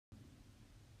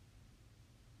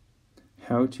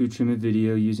how to trim a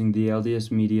video using the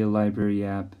LDS Media Library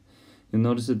App. You'll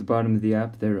notice at the bottom of the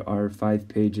app there are 5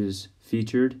 pages: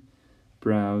 Featured,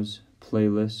 Browse,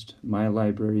 Playlist, My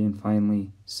Library, and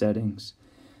finally Settings.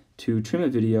 To trim a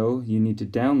video, you need to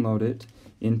download it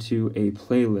into a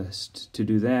playlist. To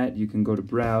do that, you can go to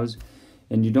Browse,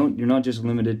 and you're not just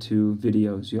limited to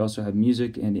videos. You also have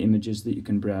music and images that you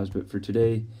can browse. But for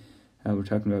today, we're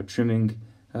talking about trimming.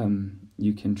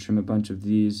 You can trim a bunch of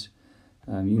these.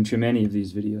 You can trim any of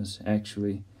these videos,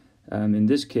 actually. In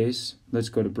this case, let's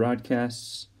go to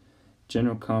Broadcasts,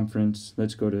 General Conference.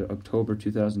 Let's go to October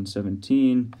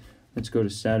 2017. Let's go to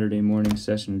Saturday morning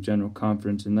session of General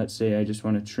Conference. And let's say I just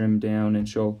want to trim down and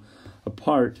show a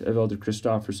part of Elder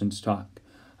Christofferson's talk.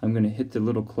 I'm going to hit the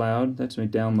little cloud. That's my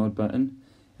download button.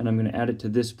 And I'm going to add it to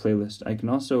this playlist. I can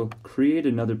also create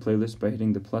another playlist by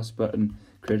hitting the plus button,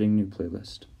 creating a new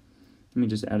playlist. Let me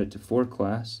just add it to For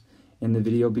Class, and the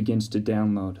video begins to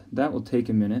download. That will take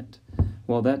a minute.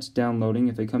 While that's downloading,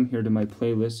 if I come here to my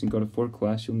playlist and go to For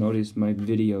Class, you'll notice my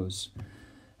videos.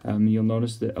 You'll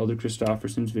notice that Elder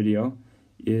Christofferson's video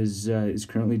is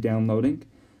currently downloading.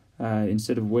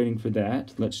 Instead of waiting for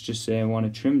that, let's just say I want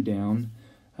to trim down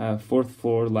Fourth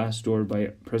Floor, Last Door by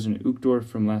President Uchtdorf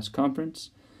from last conference.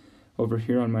 Over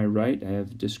here on my right, I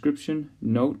have description,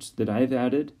 notes that I've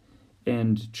added,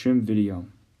 and trim video.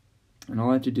 And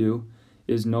all I have to do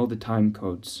is know the time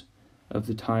codes of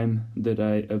the time that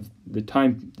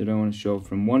I want to show,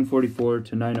 from 1:44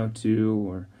 to 9:02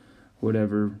 or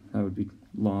whatever. That would be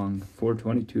long,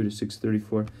 4:22 to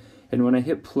 6:34. And when I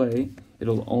hit play,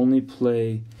 it'll only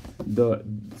play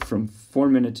from 4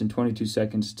 minutes and 22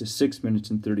 seconds to 6 minutes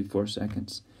and 34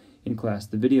 seconds in class.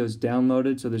 The video is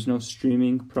downloaded, so there's no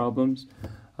streaming problems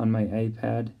on my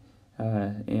iPad,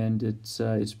 and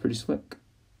it's pretty slick.